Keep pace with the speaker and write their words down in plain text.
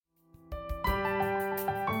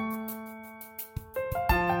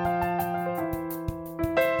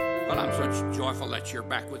So it's joyful that you're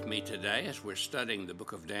back with me today as we're studying the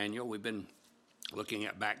book of Daniel. We've been looking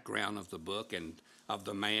at background of the book and of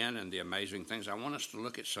the man and the amazing things. I want us to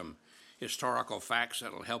look at some historical facts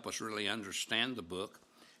that will help us really understand the book.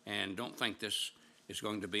 And don't think this is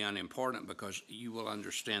going to be unimportant, because you will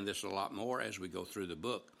understand this a lot more as we go through the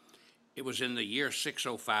book. It was in the year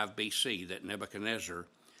 605 BC that Nebuchadnezzar,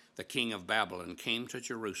 the king of Babylon, came to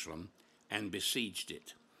Jerusalem and besieged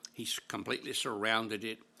it. He completely surrounded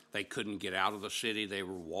it. They couldn't get out of the city. They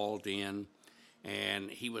were walled in,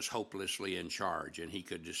 and he was hopelessly in charge, and he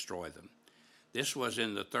could destroy them. This was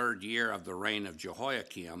in the third year of the reign of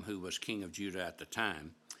Jehoiakim, who was king of Judah at the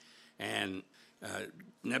time. And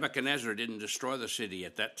Nebuchadnezzar didn't destroy the city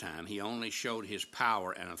at that time. He only showed his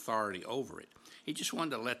power and authority over it. He just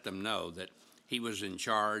wanted to let them know that he was in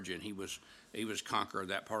charge, and he was conqueror of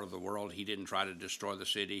that part of the world. He didn't try to destroy the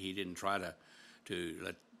city. He didn't try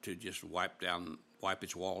to just wipe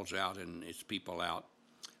its walls out and its people out.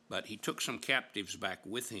 But he took some captives back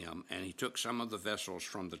with him, and he took some of the vessels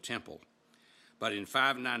from the temple. But in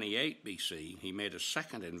 598 BC, he made a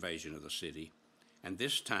second invasion of the city, and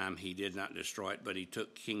this time he did not destroy it, but he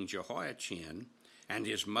took King Jehoiachin and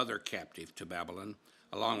his mother captive to Babylon,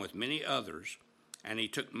 along with many others, and he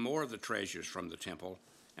took more of the treasures from the temple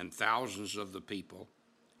and thousands of the people,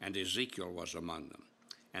 and Ezekiel was among them.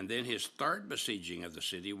 And then his third besieging of the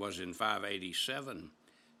city was in 587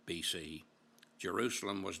 BC.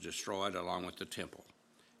 Jerusalem was destroyed along with the temple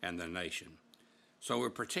and the nation. So we're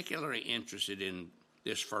particularly interested in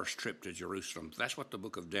this first trip to Jerusalem. That's what the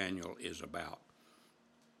book of Daniel is about.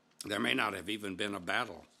 There may not have even been a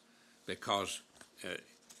battle, because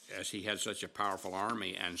as he had such a powerful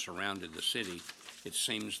army and surrounded the city, it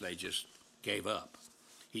seems they just gave up.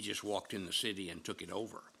 He just walked in the city and took it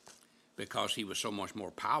over, because he was so much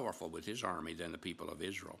more powerful with his army than the people of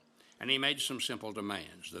Israel. And he made some simple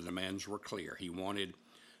demands. The demands were clear. He wanted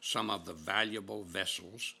some of the valuable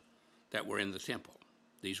vessels that were in the temple.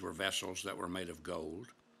 These were vessels that were made of gold,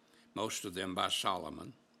 most of them by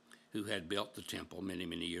Solomon, who had built the temple many,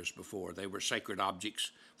 many years before. They were sacred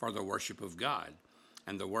objects for the worship of God.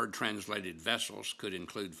 And the word translated vessels could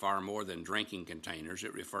include far more than drinking containers.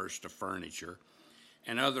 It refers to furniture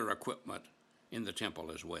and other equipment in the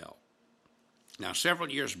temple as well. Now, several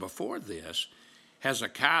years before this,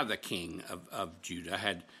 Hezekiah, the king of Judah,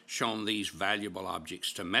 had shown these valuable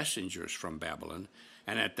objects to messengers from Babylon,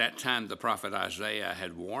 and at that time the prophet Isaiah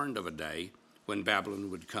had warned of a day when Babylon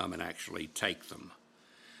would come and actually take them.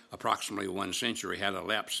 Approximately 1 century had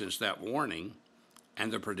elapsed since that warning,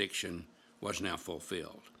 and the prediction was now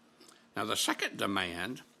fulfilled. Now, the second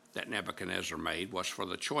demand that Nebuchadnezzar made was for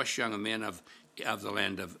the choice young men of the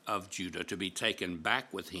land of Judah to be taken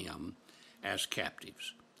back with him as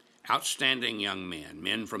captives. Outstanding young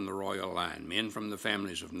men from the royal line, men from the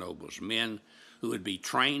families of nobles, men who would be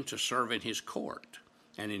trained to serve in his court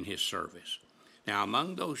and in his service. Now,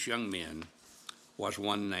 among those young men was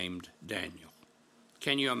one named Daniel.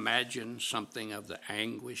 Can you imagine something of the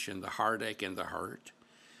anguish and the heartache and the hurt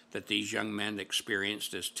that these young men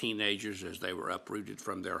experienced as teenagers, as they were uprooted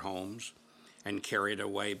from their homes and carried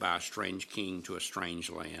away by a strange king to a strange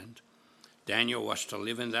land? Daniel was to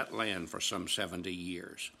live in that land for some 70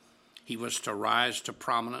 years. He was to rise to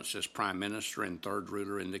prominence as prime minister and third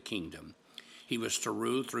ruler in the kingdom. He was to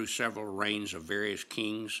rule through several reigns of various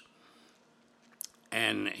kings,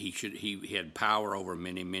 and he had power over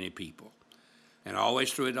many, many people. And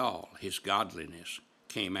always through it all, his godliness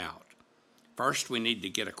came out. First, we need to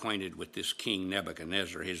get acquainted with this king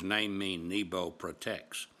Nebuchadnezzar. His name means Nebo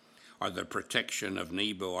protects, or the protection of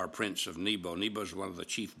Nebo, or prince of Nebo. Nebo is one of the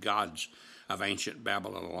chief gods of ancient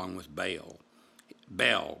Babylon, along with Baal.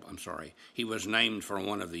 He was named for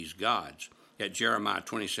one of these gods. Yet Jeremiah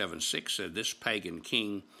 27:6 said this pagan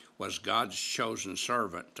king was God's chosen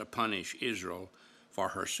servant to punish Israel for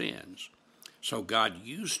her sins. So God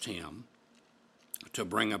used him to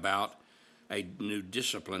bring about a new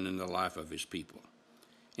discipline in the life of his people.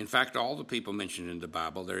 In fact, all the people mentioned in the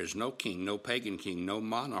Bible, there is no king, no pagan king, no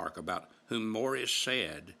monarch about whom more is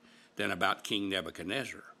said than about King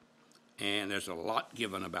Nebuchadnezzar. And there's a lot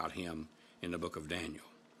given about him in the book of Daniel.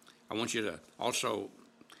 I want you to also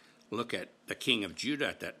look at the king of Judah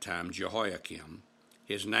at that time, Jehoiakim.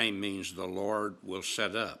 His name means the Lord will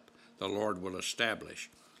set up, the Lord will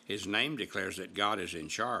establish. His name declares that God is in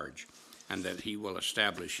charge and that he will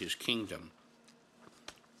establish his kingdom.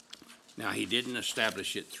 Now, he didn't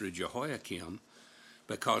establish it through Jehoiakim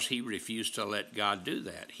because he refused to let God do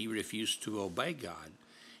that. He refused to obey God.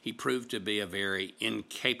 He proved to be a very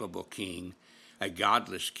incapable king, a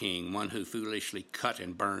godless king, one who foolishly cut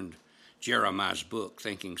and burned Jeremiah's book,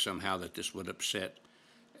 thinking somehow that this would upset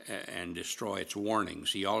and destroy its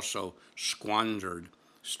warnings. He also squandered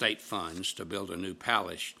state funds to build a new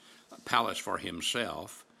palace for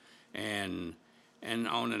himself, and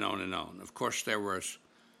on and on and on. Of course, there was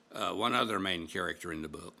one other main character in the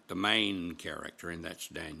book, the main character, and that's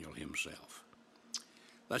Daniel himself.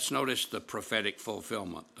 Let's notice the prophetic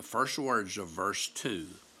fulfillment. The first words of verse 2,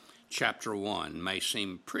 chapter 1, may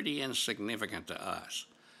seem pretty insignificant to us.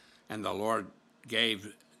 And the Lord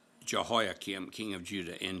gave Jehoiakim, king of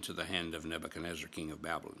Judah, into the hand of Nebuchadnezzar, king of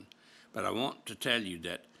Babylon. But I want to tell you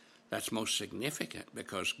that that's most significant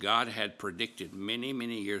because God had predicted many,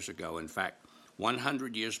 many years ago, in fact,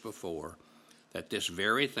 100 years before, that this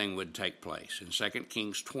very thing would take place. In 2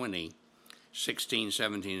 Kings 20, 16,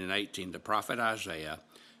 17, and 18, the prophet Isaiah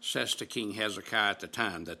says to King Hezekiah at the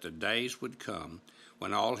time that the days would come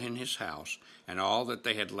when all in his house and all that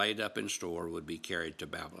they had laid up in store would be carried to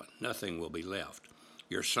Babylon. Nothing will be left.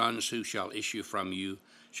 Your sons who shall issue from you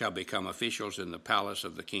shall become officials in the palace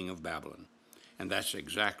of the king of Babylon. And that's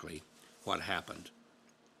exactly what happened.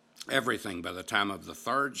 Everything by the time of the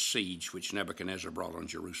third siege which Nebuchadnezzar brought on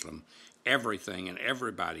Jerusalem, everything and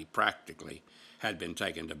everybody practically had been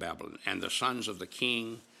taken to Babylon. And the sons of the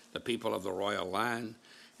king, the people of the royal line,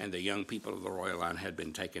 and the young people of the royal line had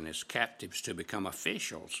been taken as captives to become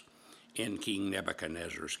officials in King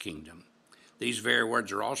Nebuchadnezzar's kingdom. These very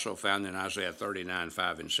words are also found in Isaiah 39,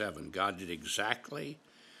 5 and 7. God did exactly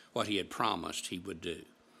what he had promised he would do.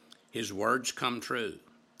 His words come true.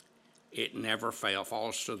 It never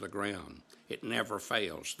falls to the ground. It never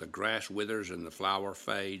fails. The grass withers and the flower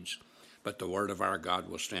fades, but the word of our God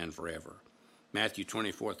will stand forever. Matthew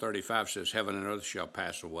 24:35 says, heaven and earth shall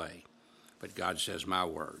pass away, but God says, my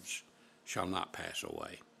words shall not pass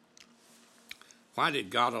away. Why did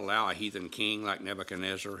God allow a heathen king like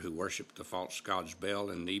Nebuchadnezzar, who worshipped the false gods Baal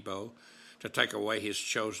and Nebo, to take away his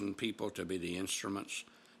chosen people to be the instruments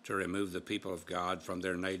to remove the people of God from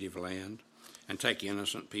their native land and take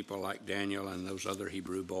innocent people like Daniel and those other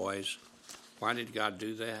Hebrew boys? Why did God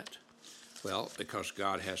do that? Well, because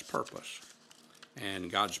God has purpose.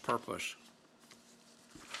 And God's purpose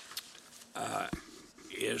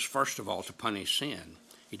is, first of all, to punish sin.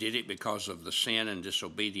 He did it because of the sin and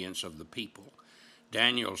disobedience of the people.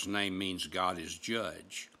 Daniel's name means God is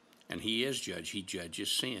judge, and he is judge. He judges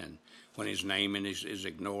sin. When his name is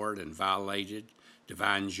ignored and violated,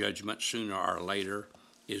 divine judgment sooner or later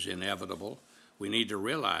is inevitable. We need to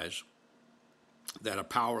realize that a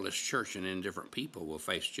powerless church and indifferent people will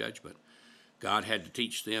face judgment. God had to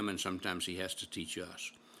teach them, and sometimes he has to teach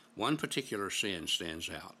us. One particular sin stands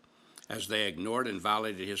out. As they ignored and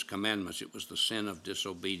violated his commandments, it was the sin of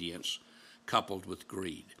disobedience coupled with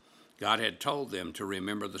greed. God had told them to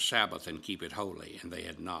remember the Sabbath and keep it holy, and they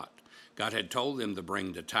had not. God had told them to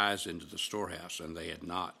bring the tithes into the storehouse, and they had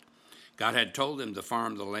not. God had told them to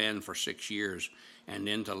farm the land for 6 years and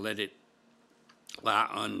then to let it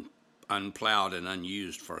lie unplowed and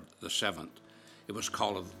unused for the seventh. It was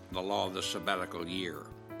called the law of the sabbatical year,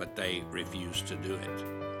 but they refused to do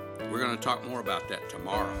it. We're going to talk more about that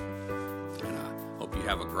tomorrow, and I hope you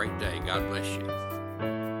have a great day. God bless you.